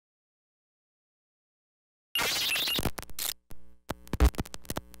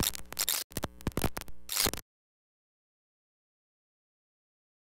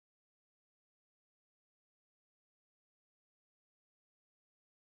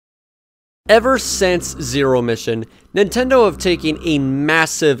Ever since Zero Mission, Nintendo have taken a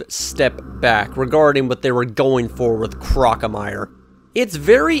massive step back regarding what they were going for with Crocomire. It's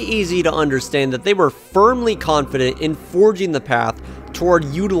very easy to understand that they were firmly confident in forging the path toward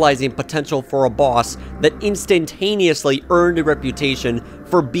utilizing potential for a boss that instantaneously earned a reputation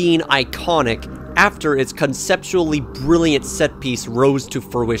for being iconic after its conceptually brilliant set piece rose to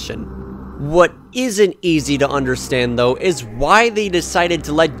fruition. What isn't easy to understand, though, is why they decided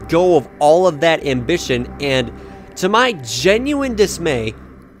to let go of all of that ambition and, to my genuine dismay,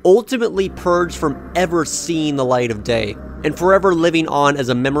 ultimately purge from ever seeing the light of day, and forever living on as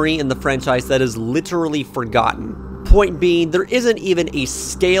a memory in the franchise that is literally forgotten. Point being, there isn't even a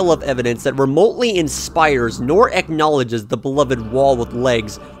scale of evidence that remotely inspires nor acknowledges the beloved wall with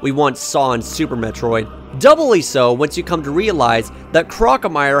legs we once saw in Super Metroid. Doubly so once you come to realize that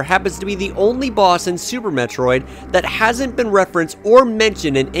Crocomire happens to be the only boss in Super Metroid that hasn't been referenced or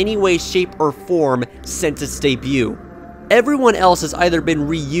mentioned in any way, shape, or form since its debut. Everyone else has either been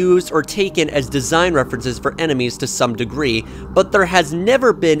reused or taken as design references for enemies to some degree, but there has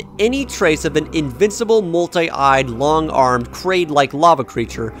never been any trace of an invincible, multi-eyed, long-armed, Kraid-like lava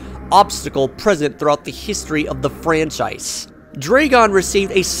creature obstacle present throughout the history of the franchise. Dragon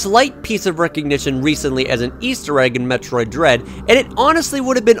received a slight piece of recognition recently as an Easter egg in Metroid Dread, and it honestly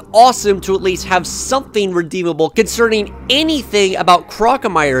would have been awesome to at least have something redeemable concerning anything about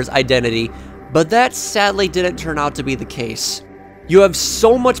Crocomire's identity, but that sadly didn't turn out to be the case. You have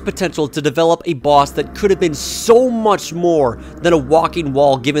so much potential to develop a boss that could have been so much more than a walking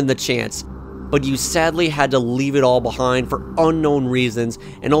wall given the chance, but you sadly had to leave it all behind for unknown reasons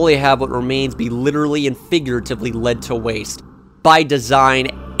and only have what remains be literally and figuratively led to waste. By design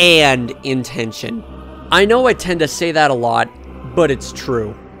and intention. I know I tend to say that a lot, but it's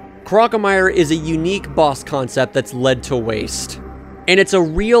true. Crocomire is a unique boss concept that's led to waste. And it's a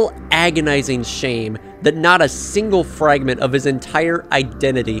real agonizing shame that not a single fragment of his entire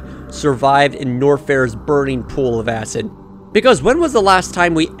identity survived in Norfair's burning pool of acid. Because when was the last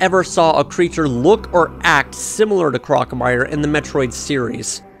time we ever saw a creature look or act similar to Crocomire in the Metroid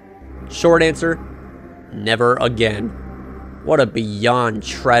series? Short answer, never again. What a beyond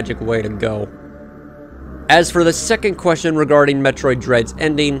tragic way to go. As for the second question regarding Metroid Dread's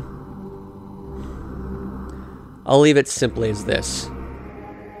ending, I'll leave it simply as this.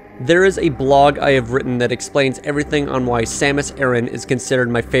 There is a blog I have written that explains everything on why Samus Aran is considered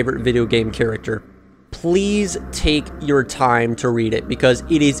my favorite video game character. Please take your time to read it because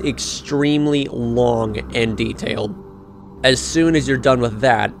it is extremely long and detailed. As soon as you're done with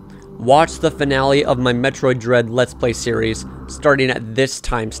that, watch the finale of my Metroid Dread Let's Play series starting at this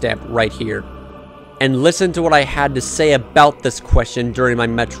timestamp right here. And listen to what I had to say about this question during my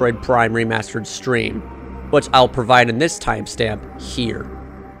Metroid Prime Remastered stream, which I'll provide in this timestamp here.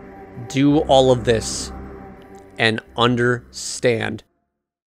 Do all of this and understand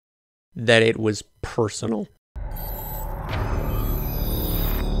that it was personal.